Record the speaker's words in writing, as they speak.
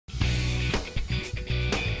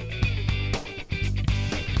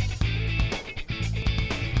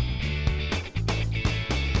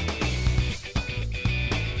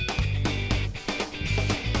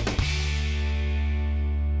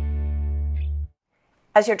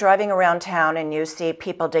As you're driving around town and you see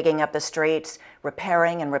people digging up the streets,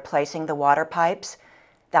 repairing and replacing the water pipes,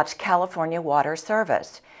 that's California Water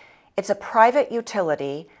Service. It's a private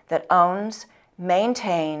utility that owns,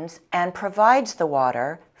 maintains, and provides the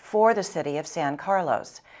water for the city of San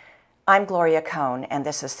Carlos. I'm Gloria Cohn, and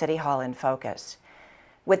this is City Hall in Focus.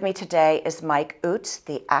 With me today is Mike Utz,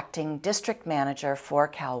 the Acting District Manager for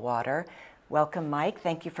Cal Water. Welcome, Mike.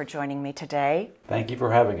 Thank you for joining me today. Thank you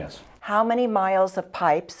for having us. How many miles of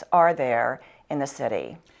pipes are there in the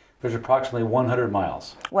city? There's approximately 100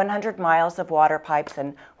 miles. 100 miles of water pipes,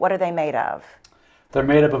 and what are they made of? They're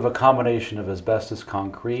made up of a combination of asbestos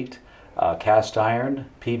concrete, cast iron,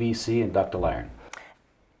 PVC, and ductile iron.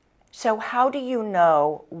 So how do you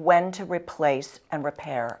know when to replace and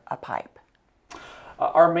repair a pipe?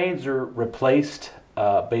 Our mains are replaced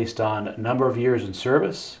based on number of years in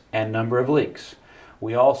service and number of leaks.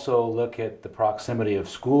 We also look at the proximity of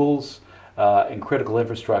schools and critical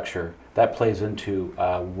infrastructure. That plays into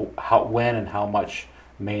when and how much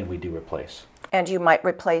main we do replace. And you might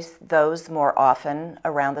replace those more often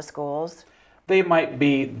around the schools? They might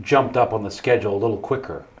be jumped up on the schedule a little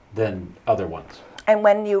quicker than other ones. And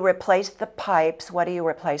when you replace the pipes, what do you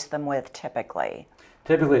replace them with typically?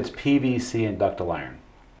 Typically it's PVC and ductile iron.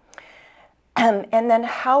 And then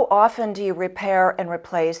how often do you repair and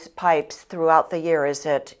replace pipes throughout the year?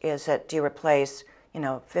 Do you replace,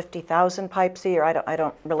 50,000 pipes a year? I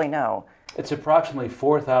don't really know. It's approximately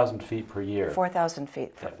 4,000 feet per year. 4,000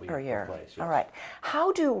 feet per year. Replace, yes. All right.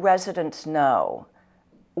 How do residents know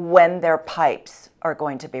when their pipes are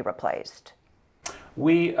going to be replaced?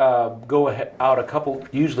 We go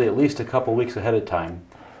out usually at least a couple weeks ahead of time,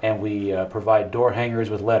 and we provide door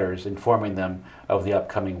hangers with letters informing them of the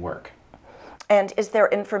upcoming work. And is there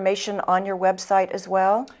information on your website as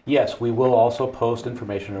well? Yes, we will also post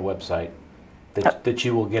information on our website that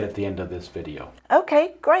you will get at the end of this video.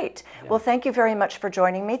 Okay, great. Yeah. Well, thank you very much for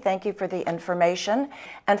joining me. Thank you for the information.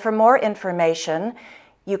 And for more information,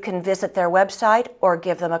 you can visit their website or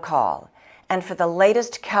give them a call. And for the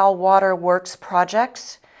latest Cal Water Works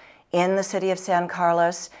projects in the city of San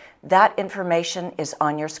Carlos, that information is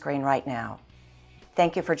on your screen right now.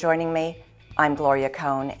 Thank you for joining me. I'm Gloria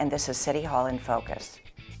Cohn, and this is City Hall in Focus.